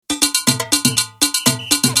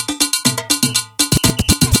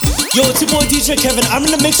Yo, it's your boy DJ Kevin. I'm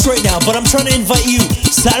in the mix right now, but I'm trying to invite you.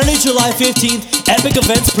 Saturday, July 15th, Epic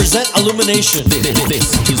Events present Illumination. This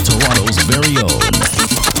is Toronto's very own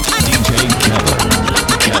DJ Kevin.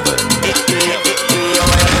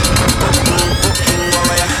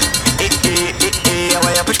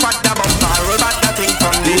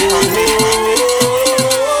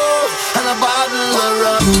 And a bottle of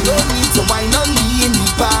rum. You don't need to wine on me in the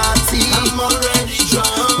party. I'm already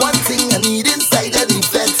drunk. One thing I need inside of the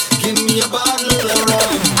fence. Give me a bottle of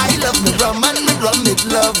rum. I love me rum and me rum it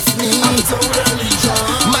loves me. I'm totally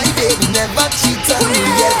drunk. My baby never cheat on me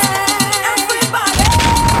yet.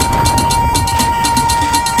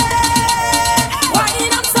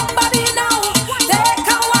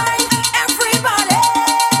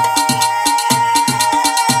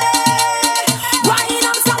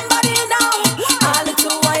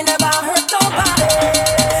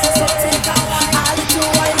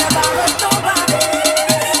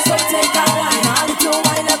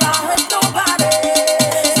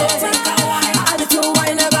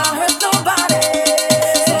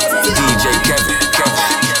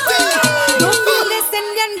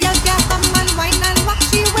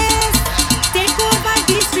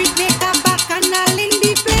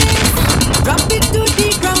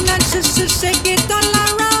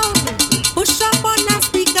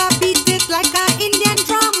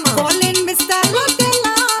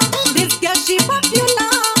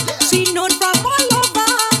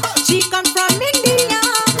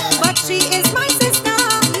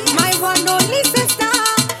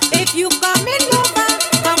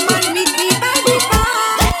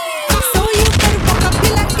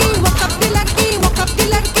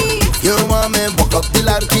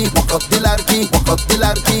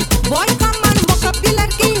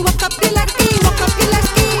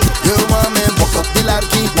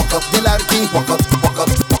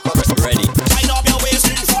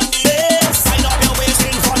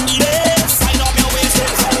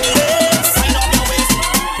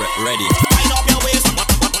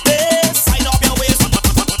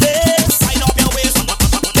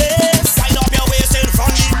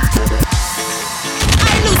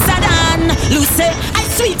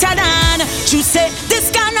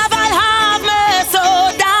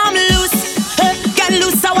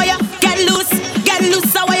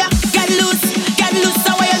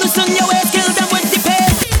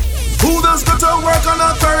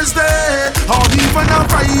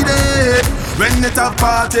 When it have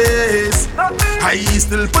parties, I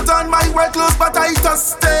still put on my work clothes, but I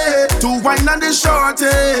just stay to wine on the shorty.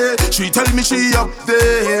 She tell me she up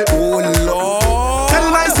there. Oh Lord.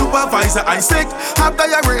 Tell my supervisor I sick, have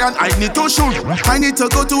diarrhea and I need to shoot. I need to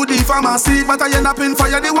go to the pharmacy, but I end up in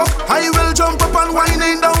fire the work. I will jump up and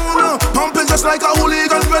whining down, pumping just like a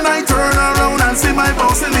hooligan when I turn around and see my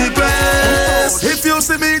boss in the place. If you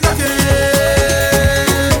see me again,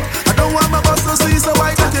 I don't want my boss to see, so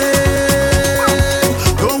I again.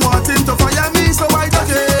 Don't want him to fire me, so I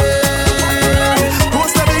again.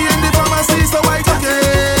 Post to be in the pharmacy, so I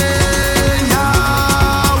again.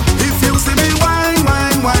 Now, if you see me wine,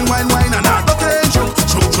 and I again, choke,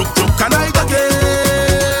 and I again.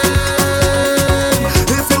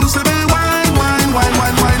 If you see me wine, and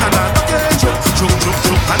I again, choke,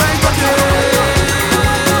 and I again.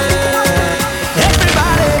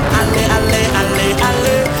 Everybody,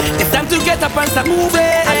 alle. It's time to get up and start moving.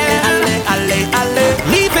 Alle.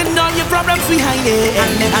 Leaving all your problems behind it.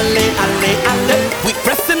 Alle. We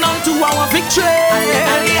pressing on to our victory.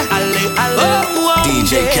 Alle. Oh,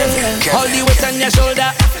 DJ Kevin. Hold the weight on your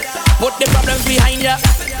shoulder. Put the problems behind you.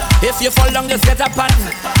 If you fall down, just get up and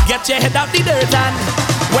get your head out the dirt. And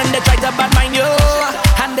when they try to bad mind you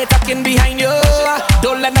and they talking behind you,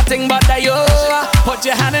 don't let nothing bother you. Put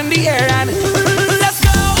your hand in the air and let's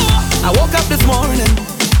go. I woke up this morning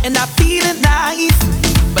and I'm feeling nice,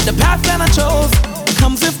 but the path that I chose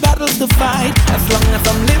comes with battles to fight. As long as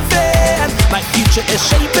I'm living, my future is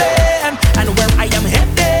shaping, and where I am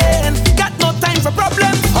heading, got no time for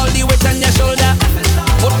problems. All the weight on your shoulder,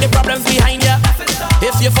 put the problems behind you.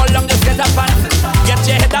 If you fall down, just get up and get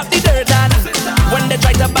your head out the dirt. And when they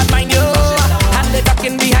try to bad mind you and they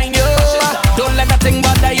talking behind you, don't let nothing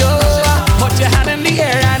bother you. Put your hand in the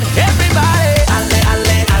air and everybody, alle.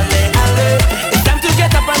 It's time to get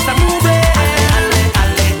up and start moving.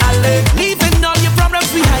 Alle. Leaving all your problems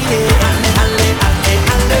behind you. Alle.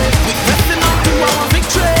 We pressing on to our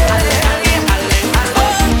victory.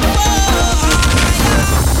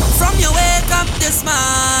 From your wake up this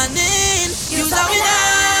morning, you saw it.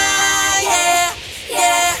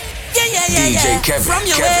 DJ Kevin. From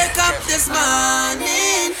your wake up this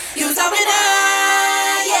morning, you saw it.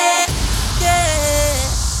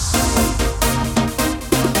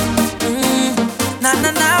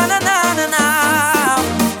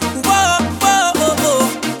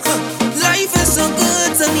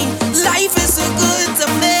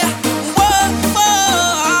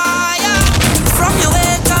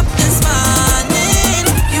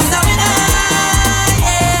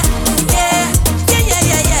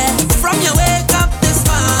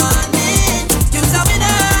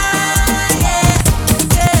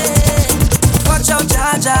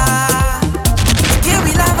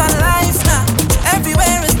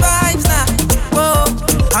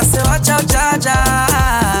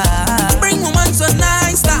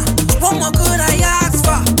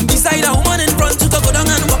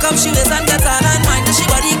 up she waist and get on and wine. She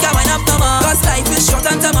body can wind up no more. Cause life is short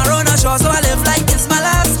and tomorrow not sure. So I live like it's my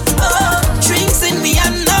last. Oh, drinks in me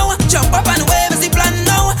and now. Jump up and wave is the plan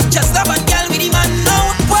now. Just stop and girl with the man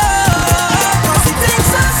now. Whoa, cause it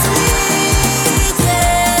tastes so sweet,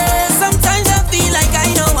 yeah. Sometimes I feel like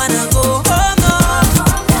I don't wanna go home, no.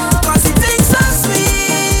 Cause it tastes so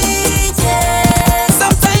sweet, yeah.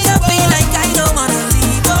 Sometimes I feel like I don't wanna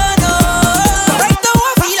leave, oh no. Right now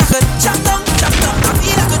I feel like a jump down. I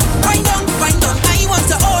feel like a wind down. I want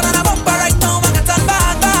to hold on a bumper right now. I got on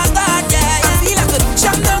bad, yeah. I feel like a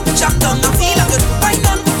jump down. I feel like a wind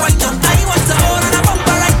down. I want to hold on a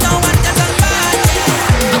bumper right now. I got on bad,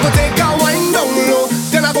 yeah. I go take a wind down low,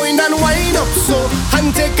 then I go in and wind up so,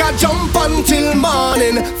 and take a jump until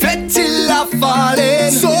morning. Fet till I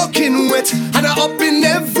falling, soaking wet, and I up in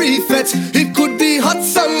every fet. It could be hot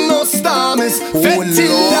sun or stormies. Fet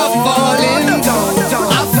till I falling down,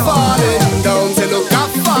 I'm falling down. Say look, I'm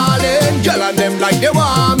falling, girl and them like they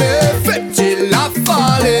want me. Fet till I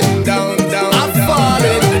falling down, I'm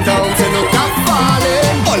falling down. Say look, I'm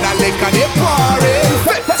falling, all the liquor they pouring.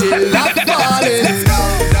 Fet till I falling. Let's go.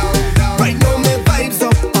 Right now my vibes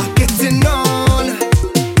up are getting on.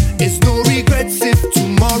 It's no regrets if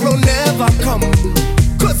tomorrow never come.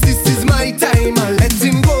 Cause this is my time, I let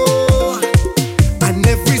him go. And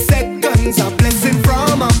every second's a blessing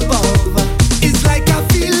from above. It's like a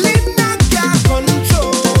feeling I can't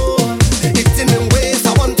control. It's in the ways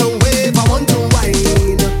I want to wave, I want to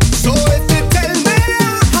whine. So if you tell me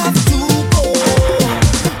I have to go,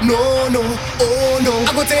 no, oh no.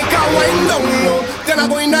 I go take a wind down low, then I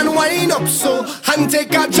go in and wind up so, and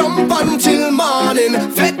take a jump until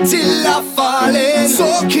morning. Fet till I falling,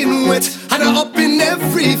 soaking wet, and I up in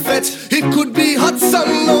every fet. It could be hot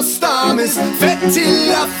sun or stormies. Fet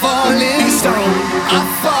till I falling down, I'm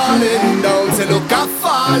falling down. Say look, I'm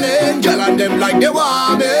falling, girl and them like they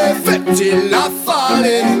want me. Fet till I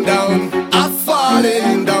falling down, I'm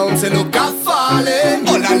falling down. Say look, I'm falling,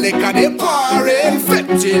 all the liquor they pouring. Fet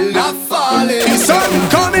till I falling. The sun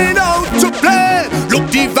coming out to play. Look,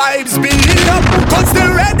 the vibes building up, cause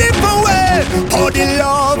they're ready for way. Pour the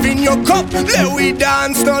love in your cup, let we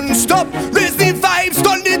dance non-stop. Raise the vibes,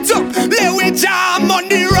 turn it up, let we jam on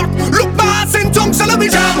the rock. Look, bass and tongues, so let me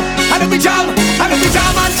jam, and let me jam, and let me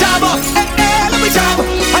jam and jam up. Let me jam,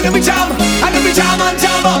 and let me jam, and let me jam and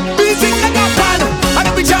jam up. Beating like a pan, and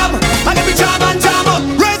let me jam, and let me jam and jam up.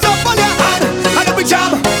 Raise up on your hand, and let me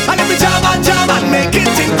jam, and let me jam and jam and make it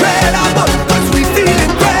incredible. Cause we feel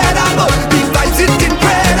incredible, the vibes is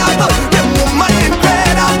incredible, them woman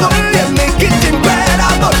incredible, they make it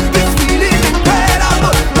incredible. This feeling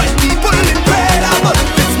incredible, my people incredible,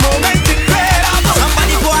 this moment incredible.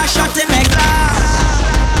 Somebody pour a shot in my glass.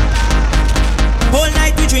 Whole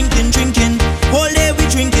night we drinking, whole day we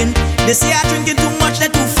drinking. They say I drinking too much, they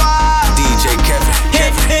too far. DJ Kevin.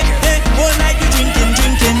 Hey, whole night we drinking,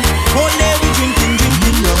 whole day we drinking.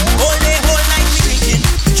 Whole day, whole night we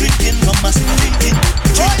drinking, rum must be drinking,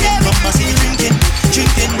 rum must be drinking,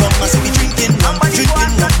 rum must be drinking, rum must be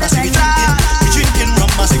drinking,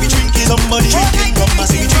 rum must be drinking, somebody drinking, rum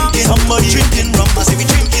must be drinking, somebody drinking, rum must be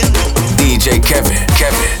drinking. DJ Kevin.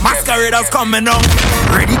 Masqueraders coming on,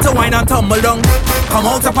 ready to wine and tumble down. Come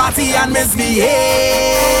out to party and misbehave.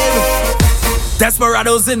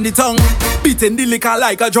 Desperados in the tongue, beating the liquor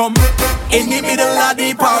like a drum. In the middle of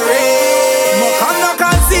the parade, more conduct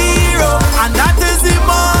and zero, and that is the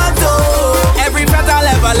motto. Every fet I'll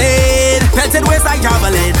ever laid, pelted waist like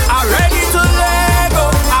javelin. I'm ready to let go,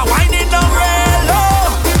 I'm winding down real low.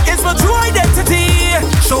 It's my true identity,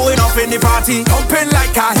 showing off in the party, pumping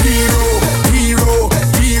like a hero.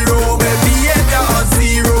 My behavior on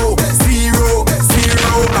zero.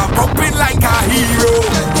 I'm pumping like a hero.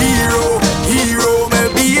 My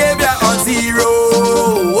behavior on zero.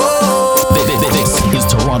 This is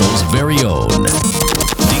Toronto's very own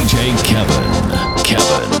DJ Kevin.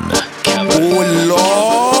 Oh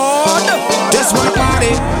Lord, just wanna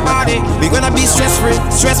party. We gonna be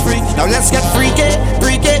stress-free. Now let's get freaky.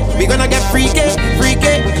 We gonna get freaky.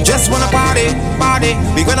 Just wanna party.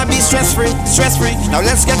 We gonna be stress-free. Now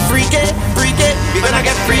let's get freaky. We gonna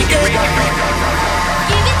get freaky.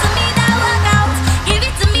 Give it to me that workout. Give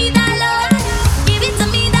it to me that love. Give it to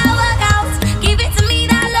me that workout. Give it to me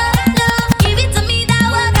that love. Give it to me that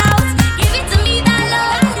workout. Give it to me that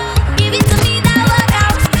love. Give it to me that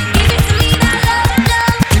workout. Give it to me that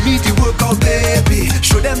love. Give me the workout, baby.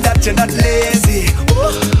 Show them that you're not lazy.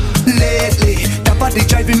 Ooh, lately, that body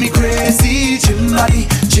driving me crazy. Gym body.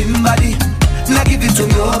 Now give it to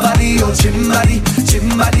nobody. Oh, gym body.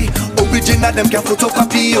 Original, them can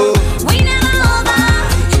photocopy. Oh, We never over.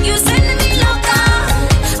 You sending me loca.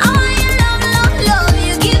 I want your love.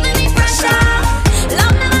 You giving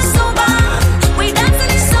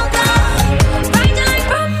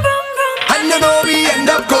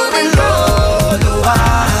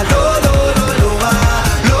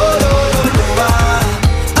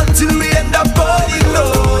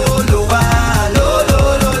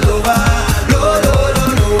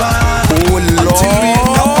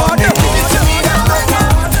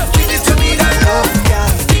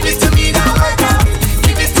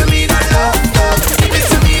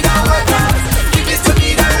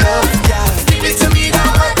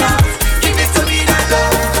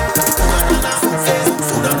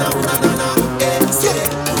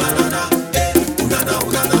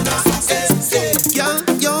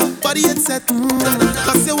set.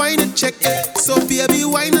 Cause you wine and check. So baby,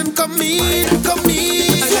 wine and come in, come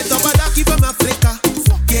in. I get up a lucky from Africa.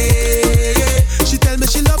 Yeah. She tell me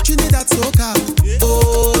she love Trinidad soca.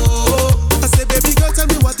 Oh, I say baby girl, tell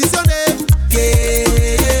me what is your name?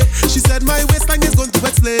 Yeah. She said my waistline is going to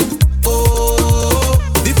explain. Oh,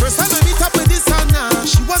 the first time I meet up with this Anna,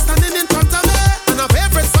 she was standing in front of me, and her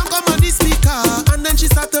favorite song come on the speaker, and then she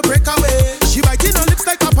start to break away. She biting her lips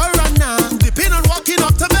like a piranha, dipping and walking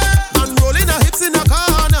up to me, and rolling her hips in a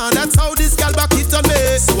corner. That's how this girl back it on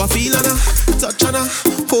me. So I feel on her, touch on her,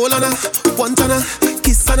 hold on her, want on her,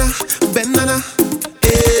 kiss on her, bend on her.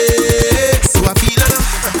 Hey, so I feel on her,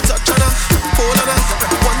 touch on her, hold on her,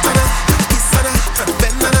 want on her, kiss on her,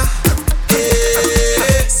 bend on her.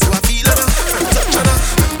 Hey, so I feel on her, touch on her,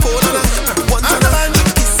 hold on her, want on her,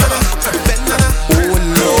 kiss on her, bend on her. Oh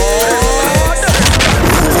Lord.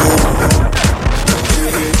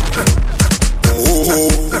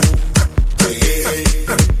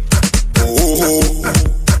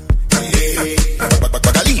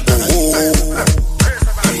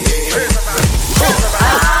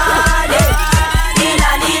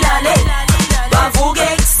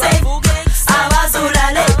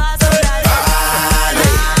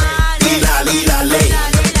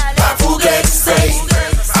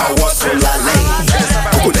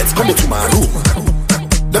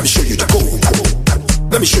 Let me show you the groove.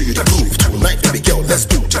 Let me show you the groove. Tonight, baby girl, let's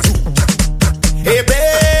do the do. Hey,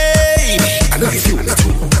 baby, I know you feel me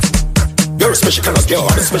too. You're a special kind of girl,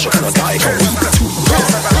 I'm a special kind of guy. Can we too?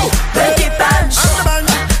 Petit punch,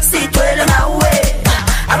 si tu es le maoué.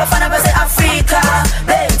 Abafana base Africa,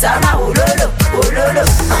 beta ma ulolo, ulolo,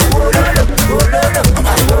 ulolo, ulolo,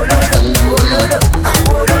 ulolo, ulolo, ulolo,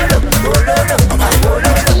 ulolo,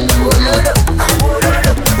 ulolo,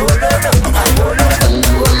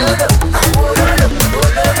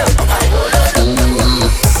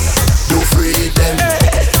 You free them,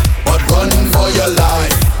 but run for your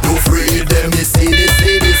life. You free them, you see this,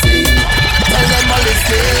 see this, see. Tell them all this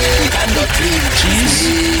thing, and the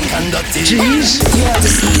Jeez. You're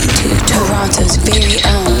listening to Toronto's very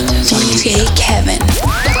own DJ Kevin.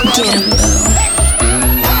 Get him, boo.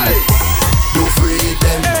 You free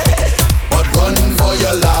them, but run for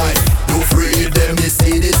your life. You free them, you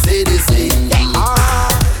see this, see this, see.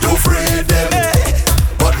 You free them,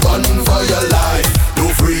 but run for your life.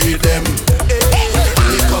 You free them.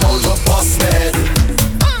 They come out of bus med.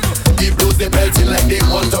 The blues they belting like they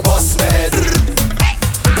want a bus med.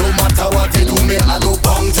 No matter what they do, me I go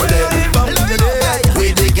bang to them.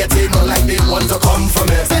 Way they get in like they want to come for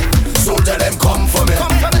me. So tell them come for me.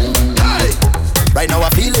 Right now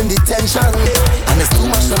I'm feeling the tension, and it's too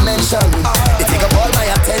much to mention. They take up all my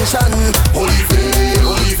attention. Holy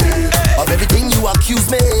faith, of everything you accuse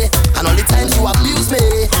me, and all the times you abuse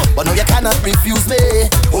me, but now you cannot refuse me.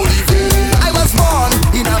 Holy faith. I was born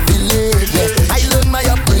in a village. I learned my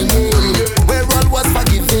upbringing, where all was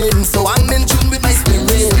forgiven. So I'm in tune with my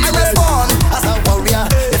spirit. I was born as a warrior.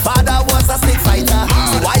 My father was a snake fighter.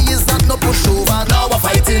 So why is that no pushover? Now we're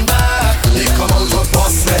fighting back. They come out of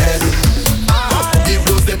boss man. The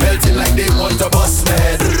blues they belting like they want a bus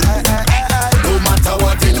med. No matter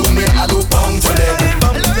what they do, me I go bang to them.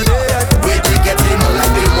 Way they get in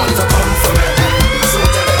like they want to come for me. So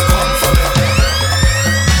tell them come for me.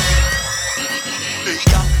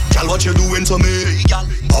 Girl, what you doing to me?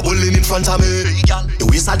 Bubbling in front of me. The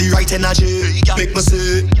waist had the right energy. Make me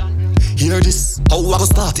say, hear this, how I go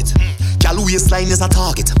start it. Girl, waistline is a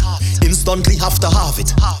target. Instantly have to have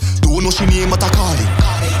it. Don't know she name but I call it.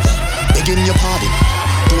 Begging your pardon,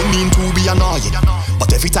 don't mean to be annoying,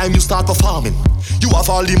 but every time you start performing, you have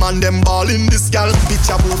all the man them balling. This girl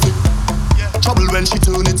picture perfect, trouble when she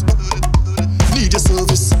turn it. Need your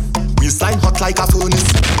service, waistline hot like a furnace.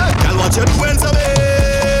 Girl, what you doing to me?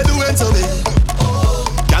 Doing to me?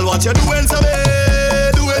 Girl, what you doing to me?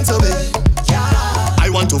 Doing to me?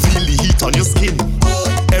 I want to feel the heat on your skin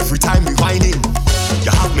every time we whining.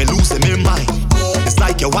 You have me losing my mind. It's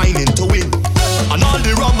like you're whining to win. And all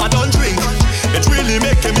the rum I don't drink, it's really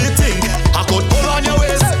making me think. I could pull on your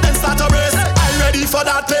waist and start a race. I'm ready for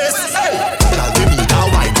that place. Hey, girl, give me that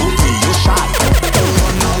white, don't be you shy. Don't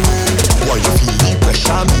run away. Why you feel the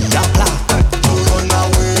pressure me apply? Don't run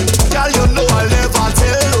away. Girl, you know I'll never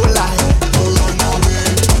tell no lie. Don't run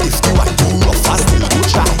away. If you are too rough, I still go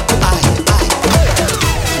try.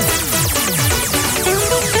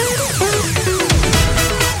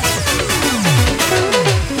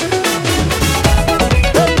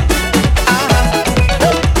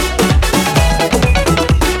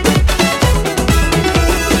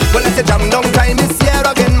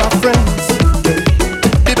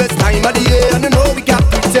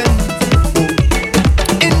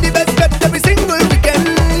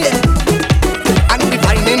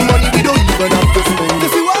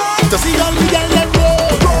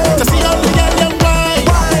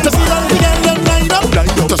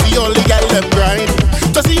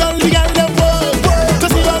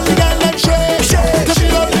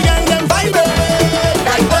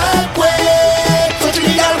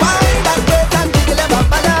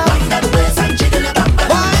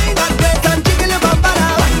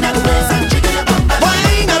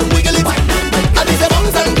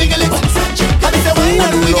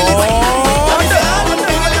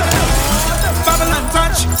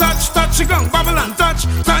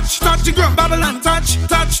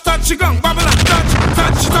 the gong, bubble and touch,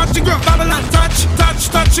 touch the gong, bubble and touch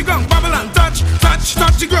the gong, bubble and touch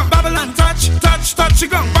the gong, bubble and touch the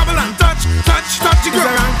gong, bubble and touch the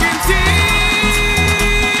gong. It's a ranking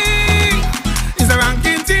thing. It's a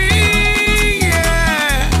ranking thing,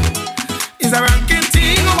 yeah. It's a ranking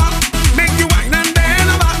thing, make you wine and bend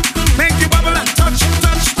over, make you bubble and touch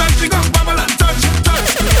the gong, bubble and touch.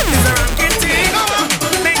 It's a ranking thing,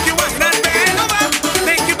 make you wine and bend over,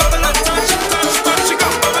 make you bubble and touch the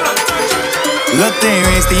gong, bubble and touch. Look, there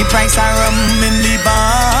is the price of rum in the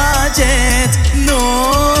budget. No.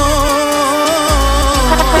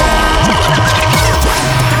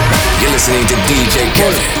 You're listening to DJ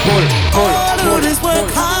Kevin. All who this work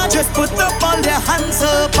hard, just put up all their hands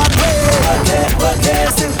up and work it. I say work it. I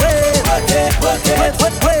say work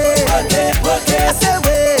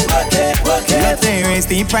it. Look, there is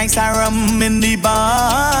the price of rum in the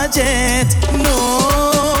budget. No.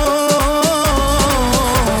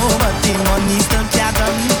 But the money still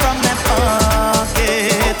gathered from their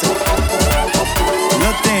pocket.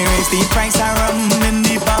 Look, there is the price of rum in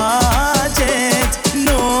the budget.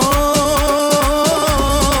 No.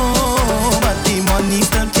 But the money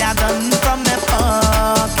still gathered from their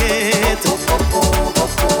pocket.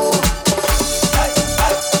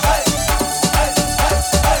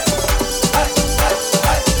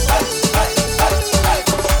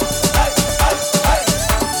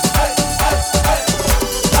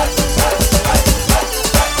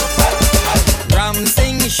 Ram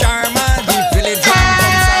Singh Sharma, the village ram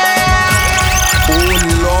from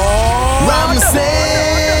Ram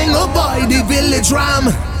sing, oh boy, the village ram.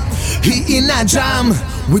 He in a jam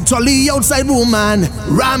with all the outside woman.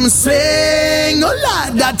 Ram sing, oh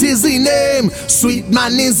lad, that is the name. Sweet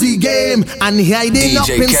man is the game, and he hiding up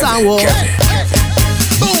in Sawa.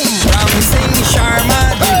 Ram Singh Sharma,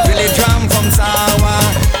 the village ram from Sawa.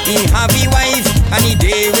 He have a wife and he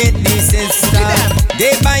day with the sister.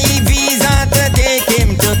 They buy visa to take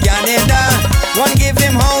him to Canada. One give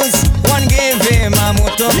him house, one give him a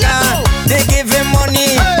motor car. They give him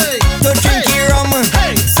money to drink rum.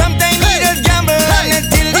 Sometimes he just gamble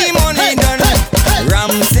until the money done.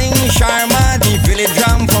 Ram Singh Sharma, the village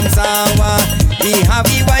ram from Sawa. He have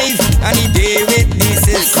a wife and he day with the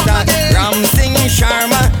sister. Ram Singh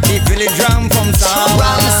Sharma, the village ram from Sawa.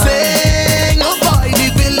 Ram sing, oh boy, the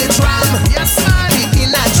village ram. Yes, man. He in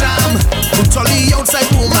a jam with all the outside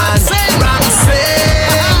woman. Ram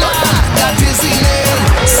sing, oh lad, that is the name.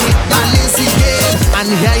 Sweet man is the game, and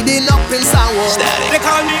he hiding up in Sawa. They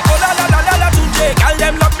call me oh la la la la la Tunde. Girl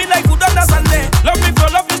them love me like food on a Sunday. Love me flow,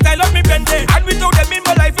 love me style, love me plenty. And without them in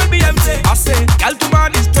my life will be empty. I say, girl to man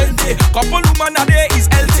is 20. Couple woman a day is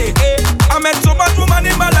healthy. I met so much woman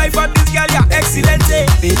in my life, and this girl you're excellent.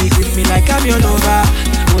 Baby, grip me like I'm your lover.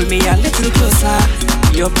 Hold me a little closer.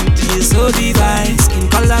 Your beauty is so divine. Skin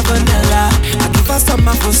color vanilla. I give her some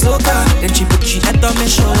for soca. Then she put she head on my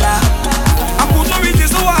shoulder. I put her in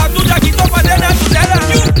this so I have to jack it up and then I have to tell her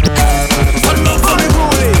you. Turn up for me,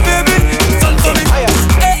 baby. Turn for me.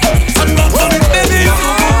 Turn up for me, baby.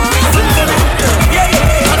 Turn for me. Yeah,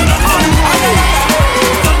 yeah. Turn up for me.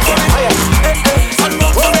 Turn for me. Turn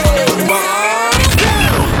up for me.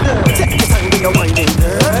 Take your time when you're winding,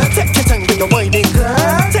 girl. Take your time when you're winding, girl.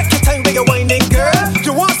 Take your time when you're winding, girl.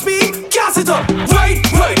 You want speed? Gas it up. Right.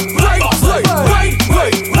 Gas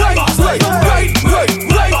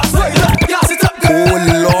it up, girl. Oh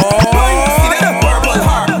Lord. See that purple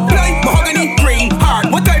heart, blind mahogany green heart.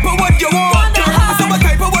 What type of what you want? I said what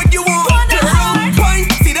type of what you want?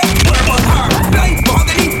 Point. See that purple heart, blind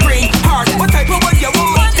mahogany green heart. What type of what you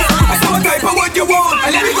want? I said what type of what you want?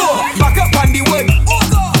 And let me go. Back up on the wood.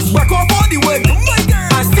 Back off on the wood.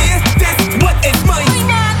 And say this what is mine.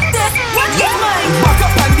 Back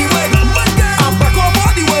up on the wood. And back off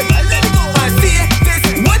on the wood. And say this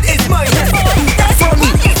what is mine. That's for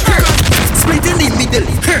me. Split in the middle.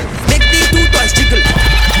 Make the two toys jiggle.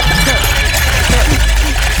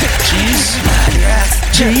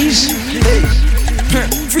 Cheese.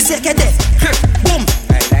 Free second there. Boom.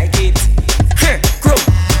 I like it. Grow.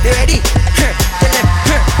 They ready? Tell them.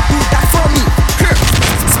 Do that for me.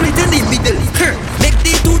 Split in the middle. Make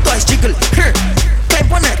the two toys jiggle.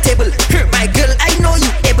 Climb on a table. My girl, I know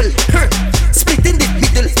you able. Split in the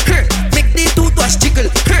middle. Make the two toys jiggle.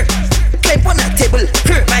 Climb on a table.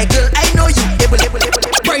 My girl, I know you able.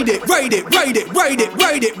 Ride it.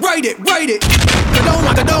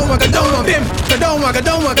 Go down, bim.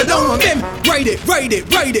 Bim. Ride it.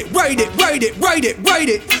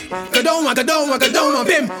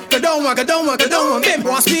 Go down, bim. Bim.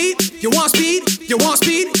 Want speed? You want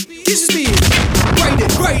speed? This is speed. Ride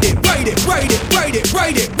it.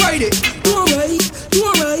 Do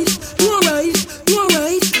alright.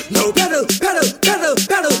 Now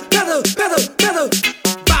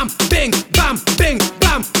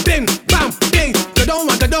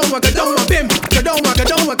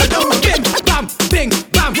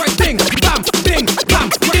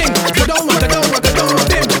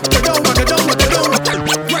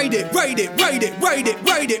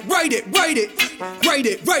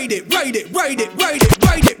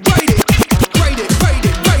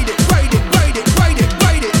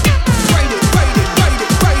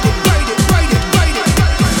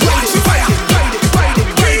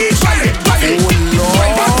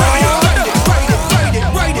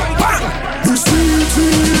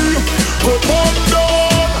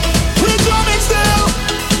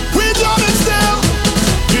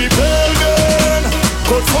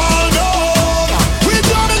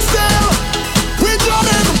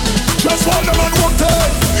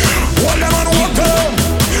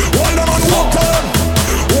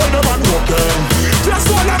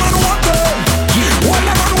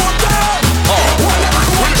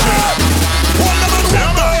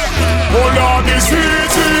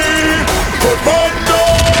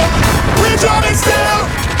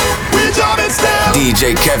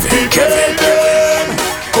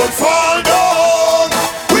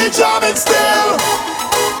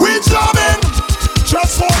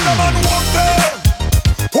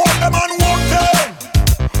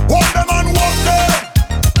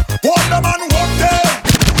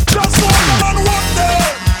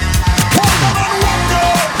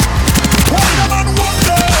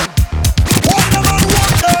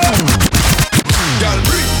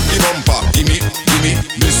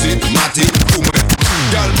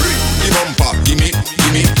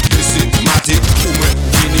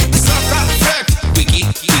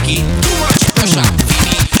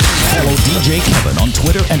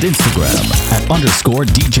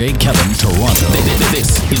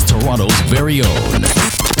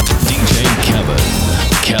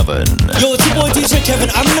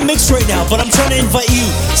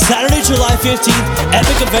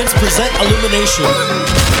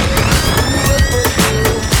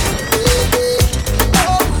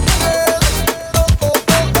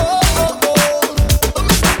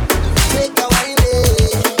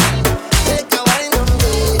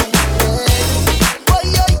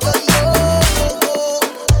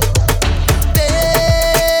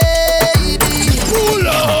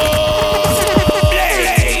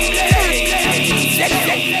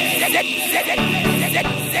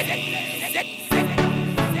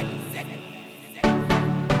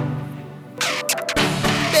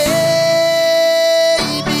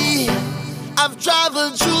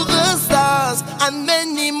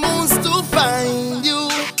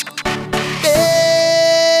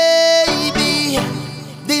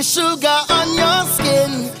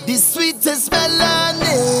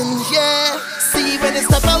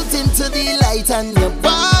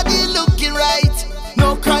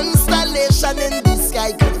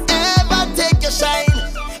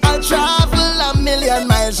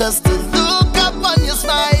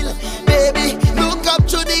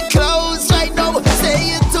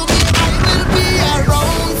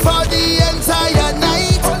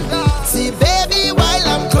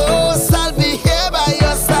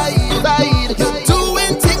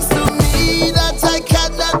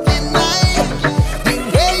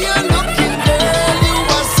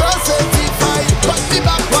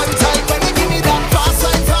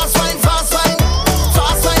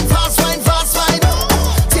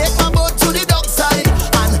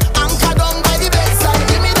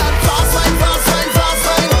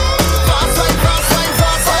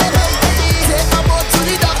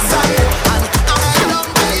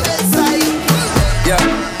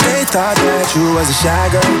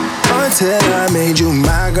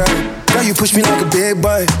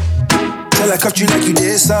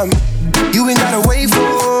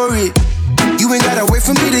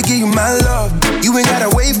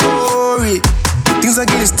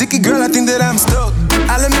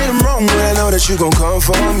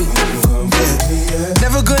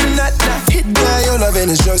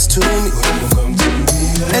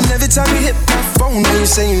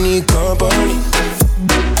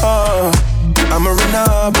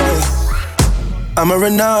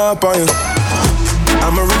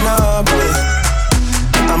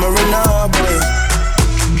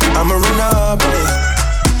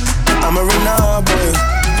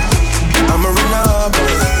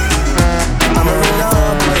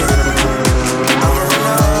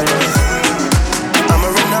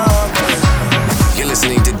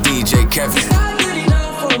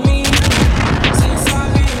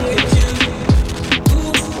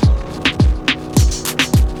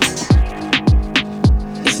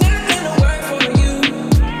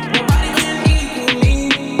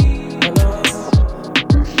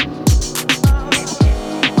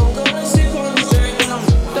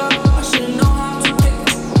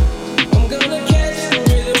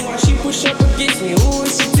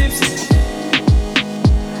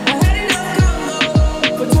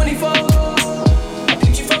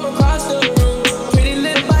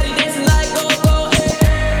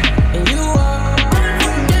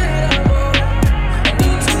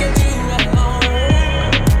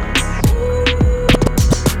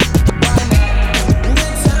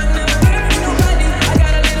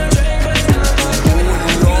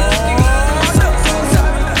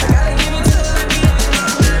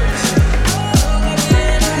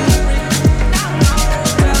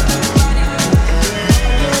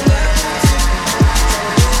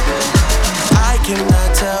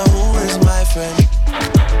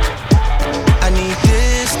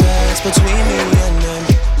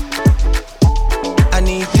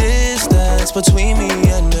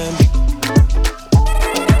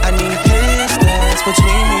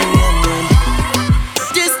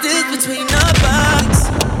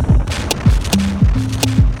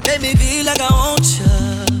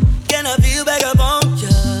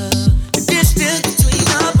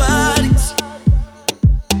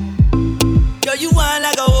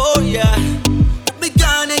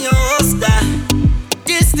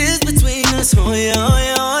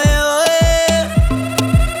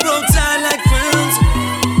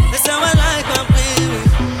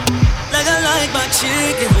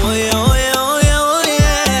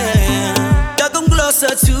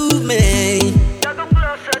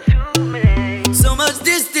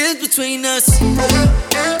us.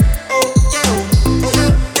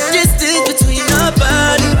 Distance between our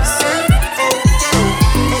bodies.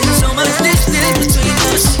 So much distance between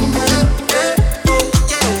us.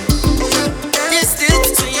 Distance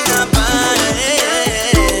between our bodies.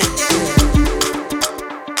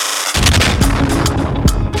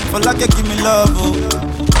 For like you give me love, oh.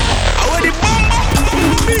 I want the bomb.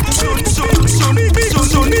 Big son.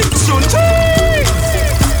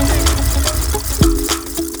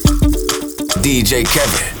 DJ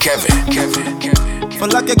Kevin. For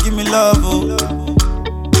like you give me love, oh.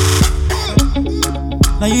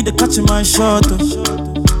 Now you the catch my shot, oh.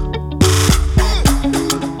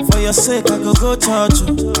 For your sake, I go church,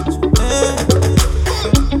 oh. Hey.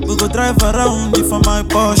 We go drive around you for my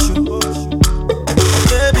Porsche.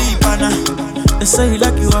 Baby, pana, they say you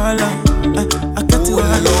like you all, I get you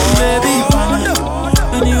all, baby, pana.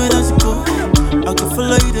 Anywhere that you go, I can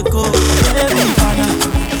follow you to go, baby, pana.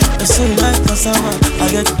 They say you like cassava, I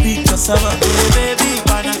get to be cassava, baby,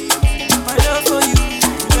 pana. My love for you,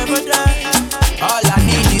 never die. All I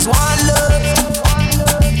need is one love.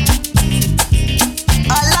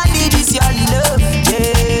 All I need is your love,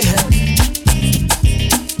 yeah.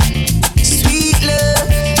 Sweet love,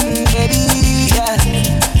 baby, yeah.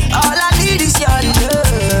 All I need is your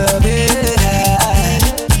love, yeah.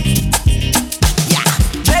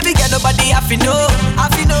 Baby girl, nobody have to know.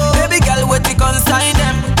 Baby girl, what to consign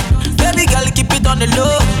them. Baby girl, keep it on the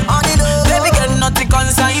low. Baby girl, not to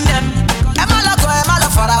consign them. Am I love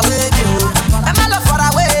far away, you. Am I love far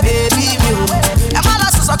away, baby, you. Am I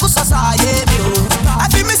love so yeah, you. I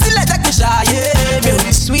feel me still like a kisha, yeah,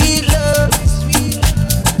 baby. Sweet love,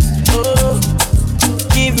 oh,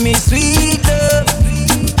 give me sweet love,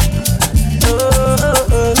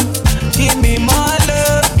 oh, give me more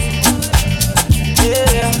love,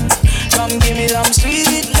 yeah. Come give me some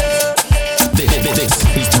sweet love. This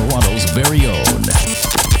is Toronto's very own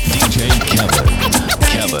DJ Kevin.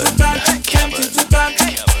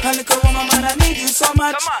 A little woman, man, I need you so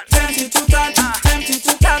much. Tempted to touch.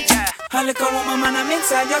 A little woman, man, I'm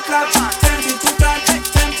inside your club. Tempted to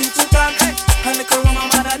touch. A little woman,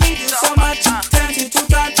 man, I need you so much. Tempted to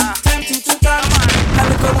touch. A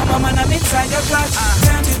little woman, man, I'm inside your club.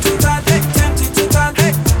 Tempted to touch.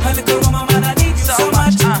 A little woman, man, I need you so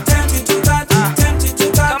much. Tempted to touch.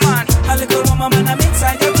 A little woman, man, I'm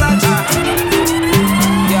inside your club.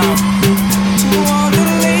 To all the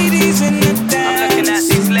ladies in the dance. I'm looking at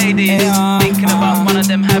these ladies, thinking about one of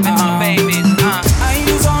them having my babies. I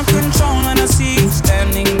lose all control when I see you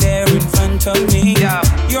standing there in front of me.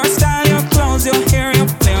 Your style, your clothes, your hair, your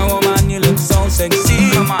flair, woman, you look so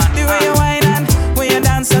sexy. Come on, the way you whine and way you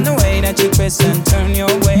dance and the way that you twist and turn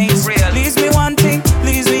your waist. Leaves me wanting,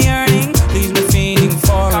 leaves me yearning, leaves me feeling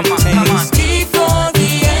for a taste. Before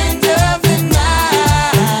the end of the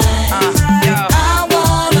night, I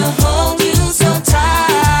wanna hold you so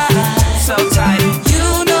tight. So tight.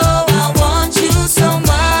 You know I want you so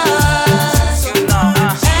much. You know,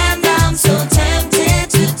 And I'm so tempted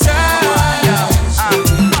to touch.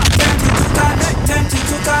 Tempted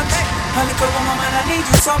to touch. A little woman, man, I need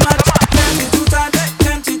you so much. Tempted to touch.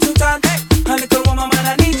 A little woman, man,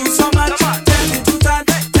 I need you so much.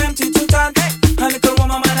 Tempted to touch. A little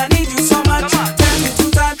woman, man, I need you so much.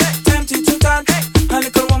 Tempted to touch. A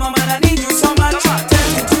little woman, man, I need you so much.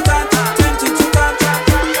 Tempted to touch.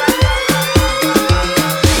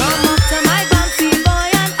 Come up to my bouncy boy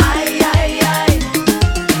and aye.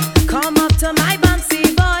 Come up to my bouncy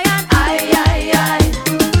boy and aye.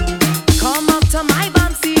 Come up to my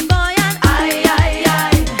bouncy boy and aye.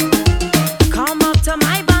 Come up to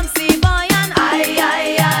my bouncy boy and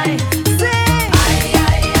aye. Say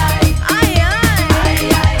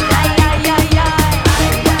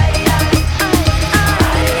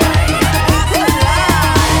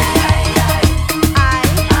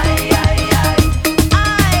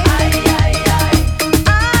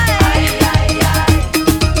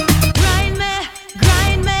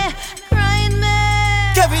grind me.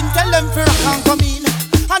 Kevin tell them for rock and come in.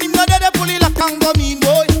 And him know that they pull it like and come in,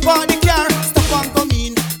 boy. Park the car, stop and come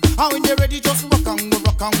in. And when they ready, just rock and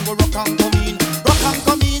go, come in. Rock and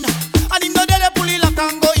come in. And him know that they pull it like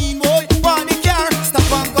and go in, boy. Park the car,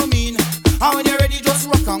 stop and come in. And when they ready, just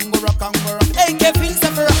rock and go. Hey, Kevin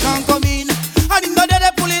say for rock and come in. And him know that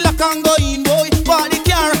they pull it like and go in, boy. Park the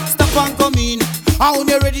car, stop and come in. And when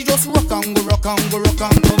they ready, just rock and go, come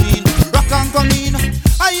in. Rock and come in.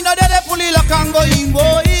 And you know that they pull it like and go in,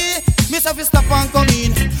 boy. Miss if you stop and come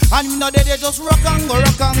in. And you know that they just rock and go,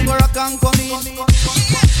 come in.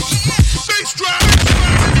 Bass drop.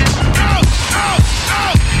 Ow.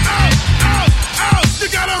 You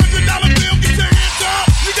got $100 bill, get your hands up.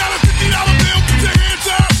 You got a $50 bill, get your hands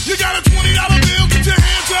up. You got a $20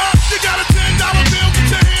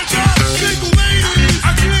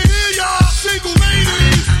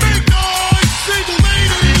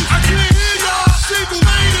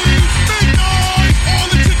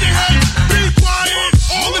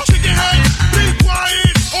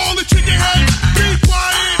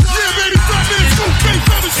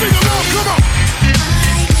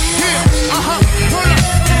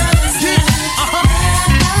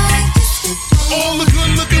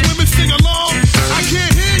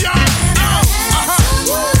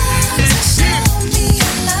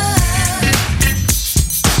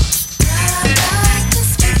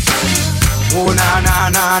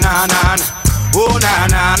 na na na na. Oh na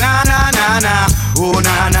na na na na na. Oh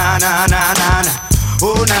na na na na na na.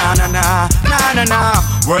 Oh na na na na na na.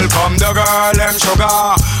 Welcome the girl them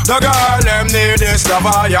sugar. The girl them need this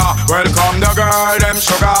lover ya. Welcome the girl them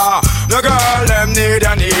sugar. The girl them need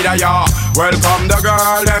a ya. Welcome the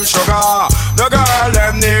girl them sugar. The girl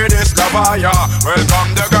them need this lover ya.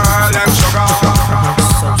 Welcome the girl them sugar.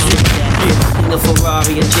 In the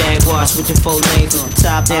Ferrari and Jaguar, switching 4 lanes with the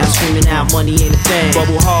top down, screaming out money ain't a thing.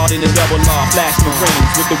 Bubble hard in the double law, flash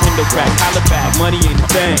Marines with the window crack, holla back, money ain't a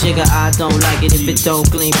thing. Jigga, I don't like it if it don't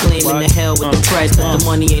gleam, gleam in the hell with the price, but the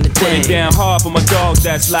money ain't a thing. Put it down hard for my dogs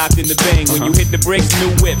that's locked in the bang. When you hit the brakes,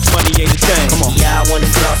 new whips, money ain't a thing. Come on. Yeah, I wanna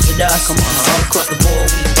floss with us. Come on. All across the board,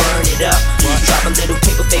 we burn it up. Drop a little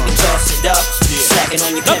paper, baby, toss it up. Slacking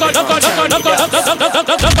on your pivot, turn it up.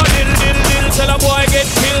 Tell a boy get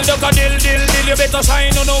killed, duck a dill. You better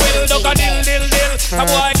sign on the will, duck a dill. A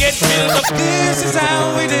boy get killed. This is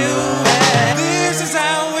how we do. This is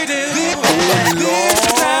how we do. This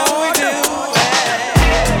is how we do.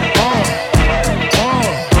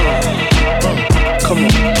 Come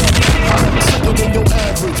on. Sicker than your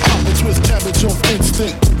average. Pop and twist cabbage off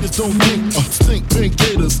instinct. Just don't think. Stink pink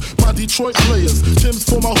gators. My Detroit players. Tim's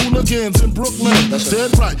for my hooligans in Brooklyn.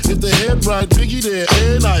 Dead right. If the head right, Biggie there.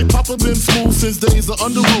 And I. Papa been smooth since days of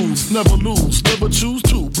under rules. Never lose. Never choose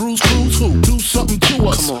to. Bruise, cruise who? Do something to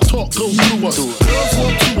us. Talk goes through us. Girls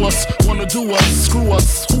want to us. Wanna do us. Screw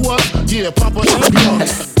us. Who us? Yeah, Papa and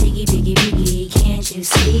us. Biggie, can't you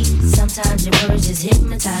see? Sometimes your words just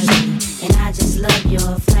hypnotize me. And I just love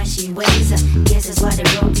your flashy ways. I guess that's why they're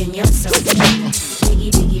broken, you're so Biggie,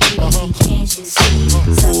 can't you see?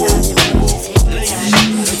 Sometimes your words just hypnotize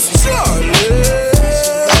me.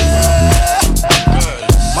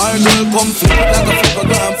 My girl come flip it like a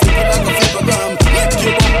flippergram, flip it like a flippergram. Make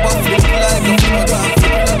your bumper flip like a flippergram,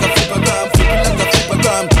 flip it like a flippergram, flip it like a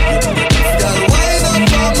flippergram. Girl, wind up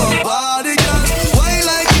on my body, girl. Wine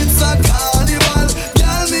like it's a carnival.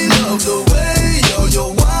 Girl, me love the way you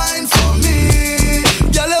wine for me.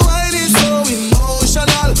 Girl, your wine is so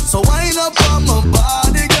emotional. So wind up on my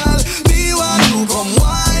body, girl. Me want you come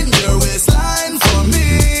wine your waistline for me.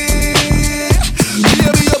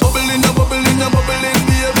 Baby, you're bubbling, you're bubbling, you're bubbling.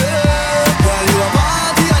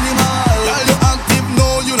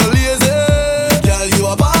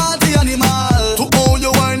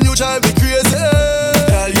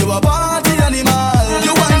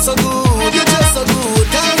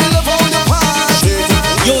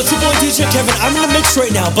 Kevin, I'm in the mix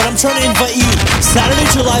right now, but I'm trying to invite you. Saturday,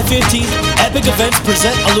 July 15th, Epic Events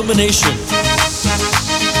present Illumination.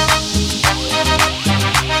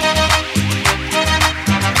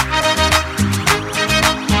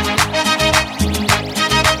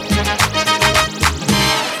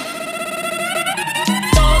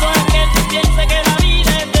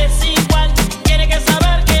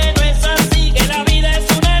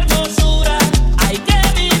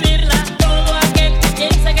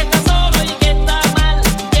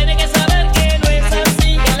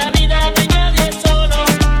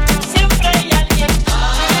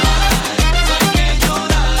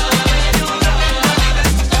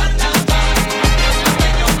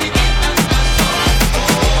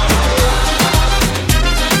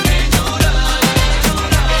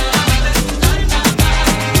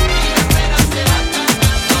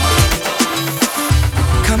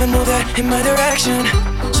 In my direction,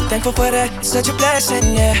 so thankful for that, it's such a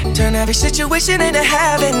blessing, yeah. Turn every situation into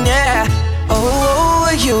heaven, yeah. Oh,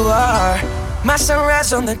 you are my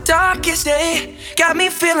sunrise on the darkest day. Got me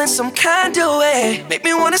feeling some kind of way. Make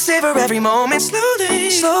me wanna savor every moment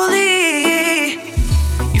slowly, slowly.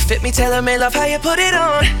 You fit me, tailor-made, love how you put it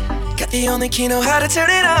on. Got the only key, know how to turn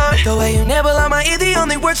it on. The way you nibble on my ear, the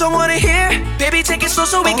only words I wanna hear. Baby, take it slow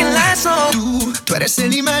so we can last long. Tú eres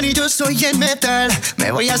el imán y yo soy el metal.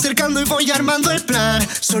 Me voy acercando y voy armando el plan.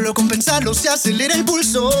 Solo con pensarlo se acelera el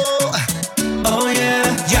pulso. Oh yeah,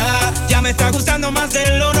 ya me está gustando más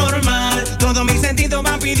de lo normal. Todos mis sentidos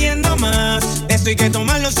van pidiendo más. Esto hay que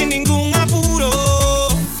tomarlo sin ningún apuro.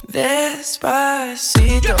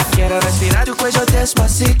 Despacito, quiero respirar tu cuello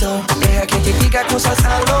despacito. Deja que te diga cosas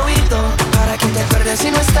al oído, para que te acuerdes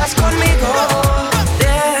si no estás conmigo.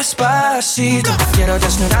 Despacito, quiero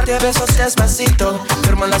desnudarte a besos despacito.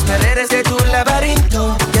 Firmo las paredes de tu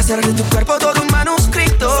laberinto y hacer de tu cuerpo todo un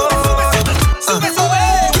manuscrito. Sube,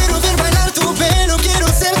 sube. Quiero ver bailar tu pelo, quiero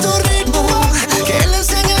ser tu ritmo. Que le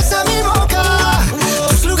enseñes a mi boca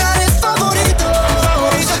tus lugares favoritos.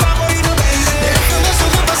 Déjame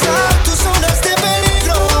sobrepasar tus zonas de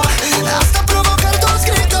peligro, hasta provocar tus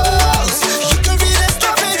gritos y que olvides tu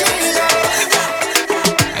apellido.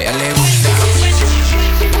 A ella le gusta,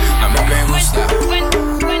 a mí me gusta.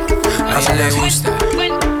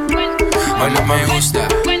 me gusta.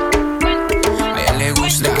 A ella le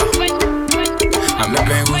gusta. A mí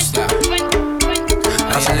me gusta.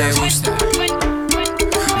 A ella le gusta.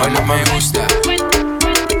 A mí me gusta. A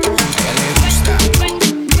ella le gusta.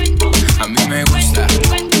 A mí me gusta.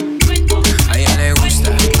 A ella le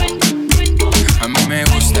gusta. A mí me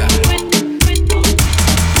gusta.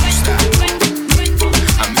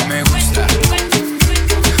 A mí me gusta.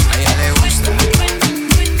 A ella le gusta.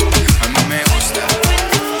 A mí me gusta.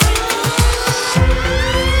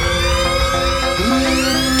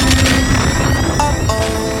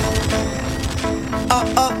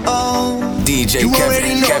 DJ You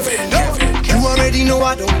Kevin. You already know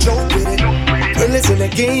I don't joke with it. Girl, it's in a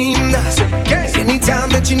game. Anytime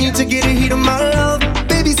that you need to get a heat of my love,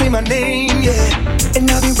 baby, say my name, yeah. And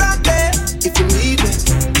I'll be right there if you need me.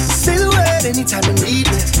 Say the word anytime you need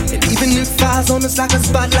me. And even if fire's on us like a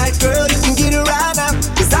spotlight, girl, you can get it right now.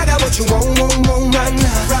 Cause I got what you want right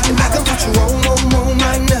now. And I can put you on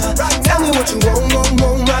right now. Tell me what you want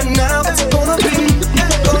right now. What's it gonna be?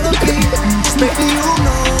 Just maybe you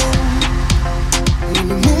know. When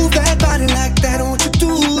you move that body like that, and what you do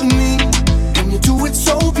to me, and you do it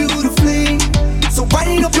so beautifully. So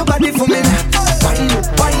wind up your body for me now.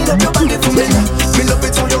 Wind up your body for me now. Me love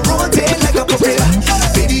it how you rotate like a propeller.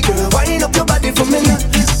 Baby girl, wind up your body for me now.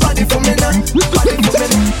 Body for me now. Body for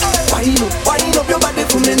me now. Wind up your body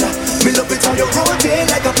for me now. Me love it how you rotate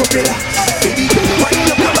like a propeller. Baby girl,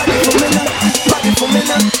 wind up your body for me now. Body for me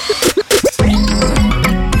now.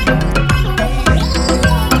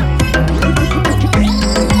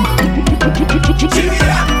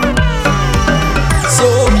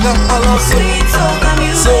 Soca, I love sweet soca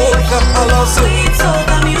music. Soca, I love sweet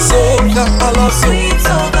soca music. Soca, I love sweet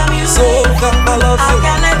soca music. Soca, I love it. I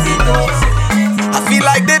can't let it go. I feel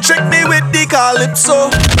like they tricked me with the calypso.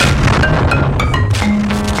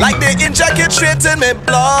 Like they inject it straight in my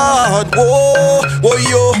blood. Whoa, whoa,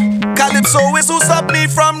 yo. Calypso is who stop me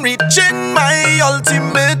from reaching my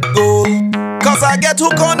ultimate goal. Cause I get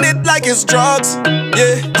hooked on it like it's drugs.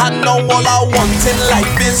 Yeah, and now all I want in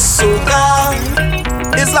life is soca.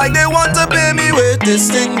 It's like they want to pay me with this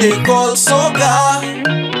thing they call soca.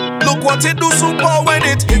 Look what it do super when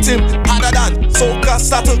it hit him. Harder than soca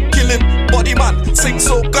start to kill him. Body man, sing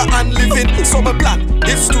soca and living. So my plan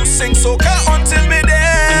is to sing soca until me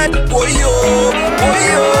dead. Oh yo, oh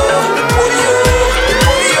yo, oh yo,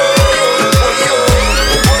 oh yo, oh yo,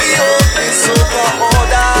 oh yo. It's soca or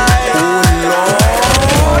die.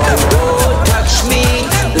 Oh, touch me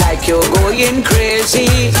like you're going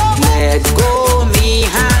crazy. Let go me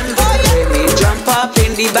hand. Let me jump up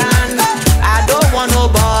in the band. I don't want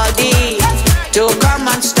nobody to come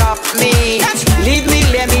and stop me. Leave me,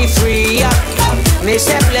 let me free up. Me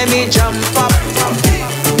step, let me jump up.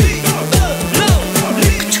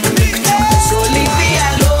 So leave me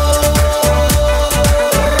alone.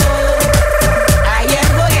 I am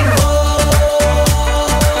going home.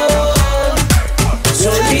 So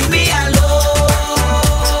leave me alone.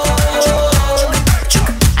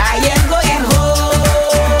 I am going home.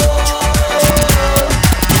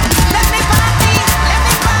 Let me party, let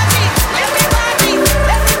me party, let me party,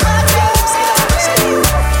 let me party.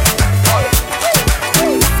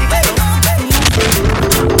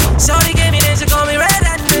 Shorty gave me this, she call me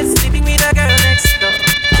red-handed, sleeping with a girl next door.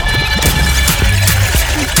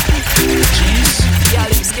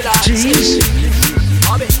 Jeez.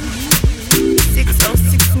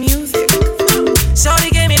 606 music. Shorty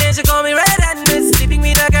gave me this, she call me red-handed, sleeping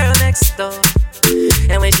with a girl next door.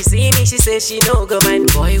 And when she see me, she says she no go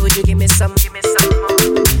mind. Boy, would you give me some more?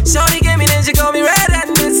 Shorty gave me this, she call me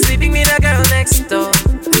red-handed, sleeping with a girl next door.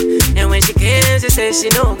 And when she came, she says she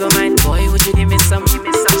no go mind. Boy, would you give me some?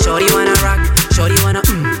 Shorty wanna rock, shorty wanna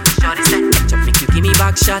Shorty said, catch up, make you give me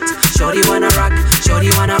back shot. Shorty wanna rock, shorty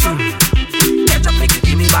wanna catch up, make you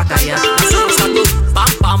give me back a yeah. So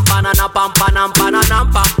pam pam banana pam panam panam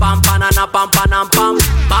pam pam banana pam panam pam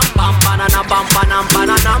pam pam banana pam panam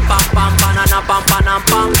panam pam pam banana pam panam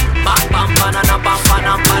pam pam pam banana pam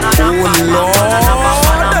panam panam pam pam banana pam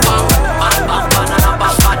panam pam pam banana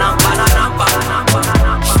pam panam panam panam.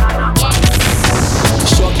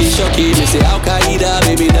 Shocky, me say Al-Qaeda,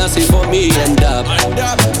 baby dancing for me and up.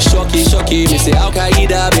 Shocky, me say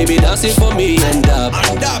Al-Qaeda, baby dancing for me and up.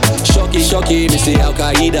 Shocky, me say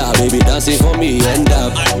Al-Qaeda, baby dancing for me and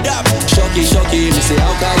up. Shocky, me say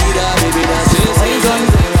Al-Qaeda, baby dancing. Why you gonna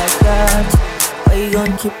do like that? Why you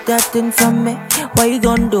gonna keep that thing from me? Why you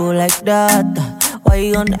gonna do like that? Why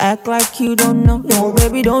you gonna act like you don't know? No,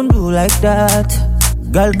 baby, don't do like that.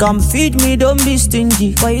 Girl, come feed me, don't be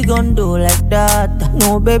stingy. Why you gon' do like that?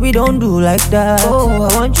 No, baby, don't do like that. Oh,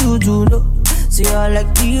 I want you to know. See, I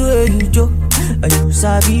like the way you joke. And you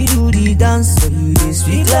sabi do the dance, so you dey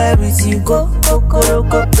speak like everything. Go,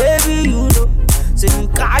 baby, you know. So you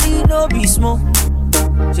carry no be small.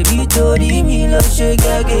 So be told me love, shake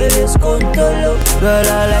get let's go to low. Girl,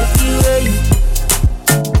 I like the way you,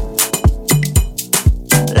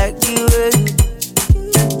 like the way you.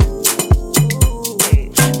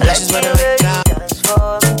 I like the way you dance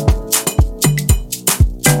for me.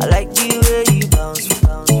 I like the way you bounce.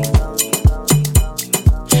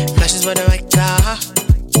 Flashes with the right car.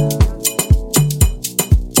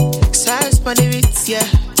 Size for the beats, yeah.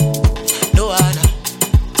 No honor.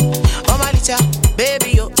 Oh my licha,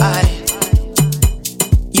 baby, you high.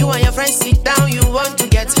 You and your friends sit down, you want to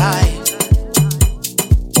get high.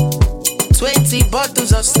 20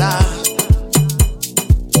 bottles of Star.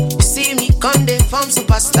 You see me come they form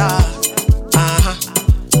superstar.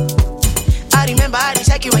 I remember I didn't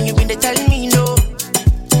check you when you been there telling me no.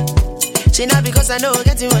 Say not because I know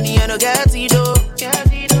getting money, I know get it though.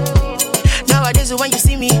 Nowadays when you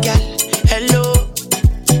see me, girl, hello.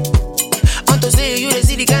 On to say you the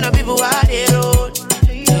see the kind of people who are they road.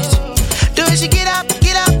 The way she get up,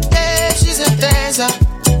 yeah, she's a dancer.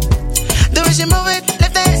 The way she move it,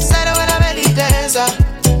 left hand side, I wanna belly dancer.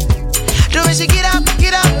 The way she get up,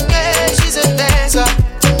 yeah, she's a dancer.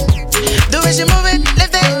 The way she move it,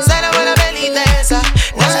 left hand side, I wanna belly dancer.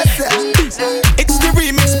 It's the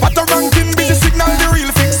remix, what a ranking, busy signal, the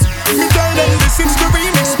real fix. Me tell them this, it's the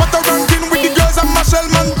remix, what a ranking with the girls and Marshall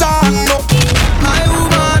Montano. My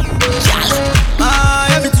woman, my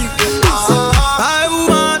everything. My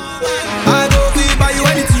woman, I go be buy you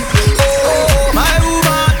anything. My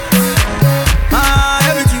woman, my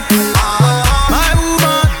everything. My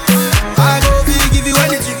woman, I go be give you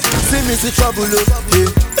anything. See me see trouble, yeah.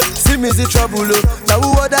 See me see trouble, now who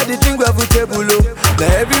order the thing we have a table, now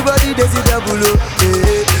everybody they see double,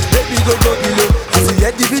 yeah. Baby go below, see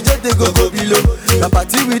the video they go below. Now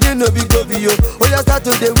party we didn't know be go below. Oh you start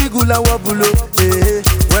to the wiggle and wobble, yeah.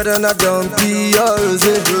 Whether not dumpy or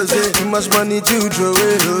rosé, too much money to throw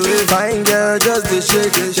away. Fine girl just they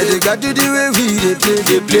shake, they got to the way we they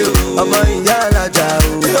play. I'm a yala jao.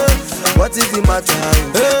 What is the matter?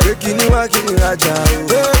 Breaking you and killing Raja.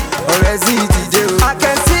 Or is it DJ? I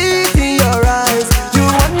can see it in your eyes. You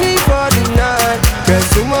want me for the night. Can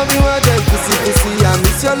you want me more than kissy? I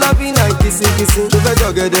miss your loving and kissing. Je vais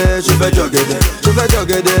jogger there. Je vais jogger there. Je vais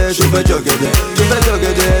jogger there. Je vais jogger there. Je vais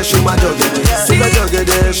jogger there. Je vais jogger there. Je vais jogger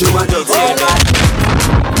there. Je vais jogger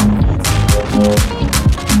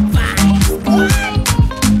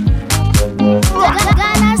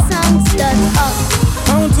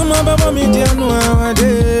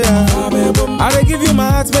I give you my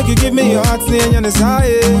heart, make you give me your heart, stay on the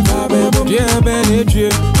side. Yeah, Ben, me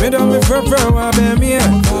don't be for what Ben me.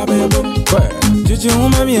 Did you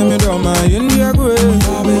want me? Me don't mind in the way.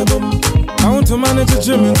 I want to manage to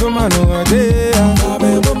trim into man over there.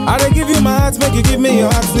 I give you my heart, make you give me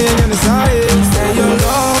your heart, stay on the side. Say your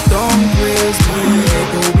love, don't waste me.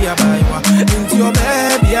 Go be a buy one into your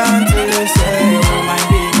baby until they say, oh my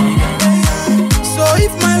baby. So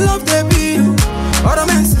if my love they be you, or the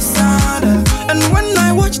mess is sad. And when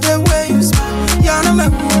I watch the way you smile, yeah, no me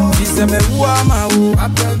who. She say me who am I who?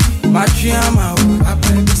 My chiama who?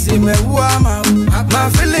 She say me who am I who? My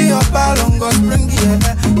feeling your ballon go spring here.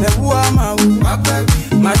 Me who am I who?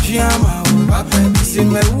 My chiama who? She say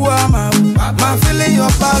me who am I who? My feeling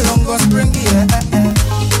your ballon go spring here.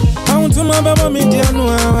 I want to my baby, me dear, no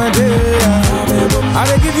idea.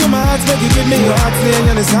 I give you my heart, make you give me your heart, stay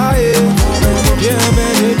on the side. Yeah,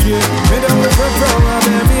 baby, me don't prefer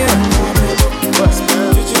baby.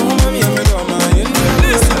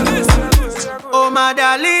 Oh my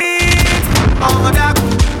darling, oh my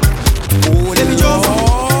darling, oh let me jump.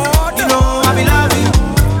 You know I be loving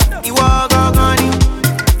you, walk on you.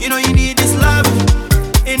 You know you need this love.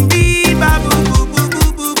 Indeed, babu, boo, boo,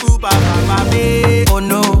 boo, boo, boo, ba, ba, ba, ba. Oh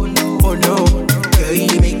no, girl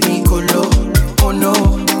you make me colo. Oh no,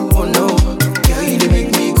 girl you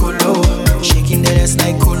make me colo. Shaking the ass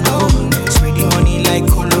like colo, spreading money like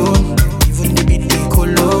colo. Even the beat they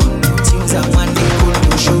colo. Things that one day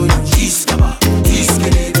colo show you. Iskaba,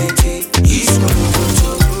 iskelebete, iskoloboto,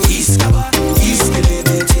 iskaba,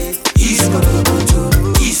 iskelebete, iskoloboto,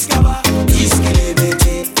 iskaba,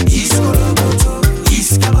 iskelebete, iskoloboto,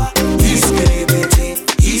 iskaba, iskelebete,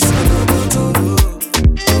 iskoloboto.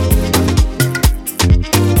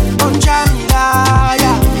 On Jamila,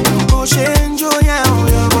 go change your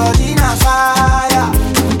body na fire.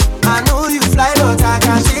 I know you fly, but I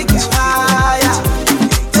can take you higher.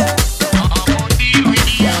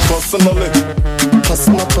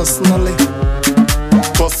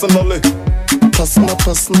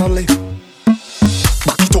 Personally.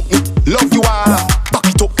 Back it up, love you all. Back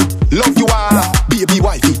it up, love you all. Baby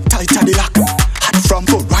wifey, tight at the lock. Hot from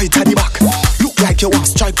front, right at the back. Look like you want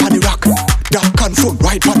stripe on the rock. Dark and front,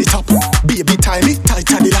 right on the top. Baby tiny,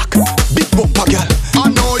 tight at the lock. Big bumper girl. I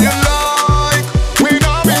know you like when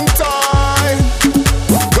I'm in time.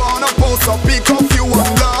 Gonna post a pic of you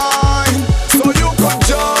online, so you could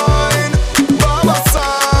join by my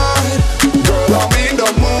side. Girl, I'm in the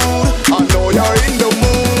mood. I know you're in the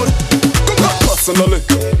mood. Come on, personally,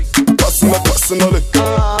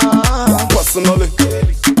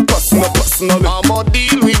 personally, I'ma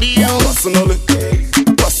deal with you personally,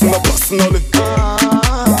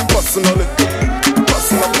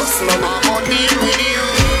 personally, I'ma deal with you.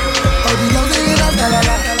 All the love they love, la la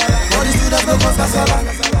la. All the students no cause casala.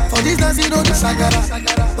 For this dance you know the shakara.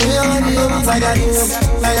 Oh yeah, honey, oh like that,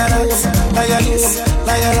 like that, like that,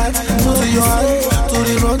 like that. To your hand, to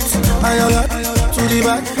the front, and your back, to the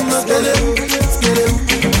back.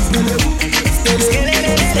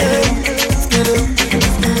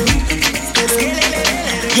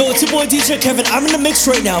 Yo, it's your boy DJ Kevin. I'm in the mix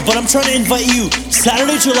right now, but I'm trying to invite you.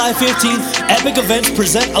 Saturday, July 15th, Epic Events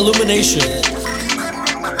present Illumination.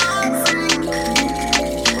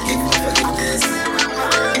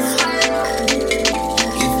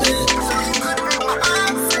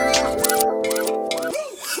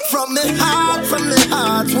 From the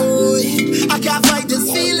heart, boy. I can't fight this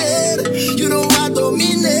feeling. You know I don't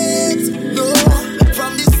mean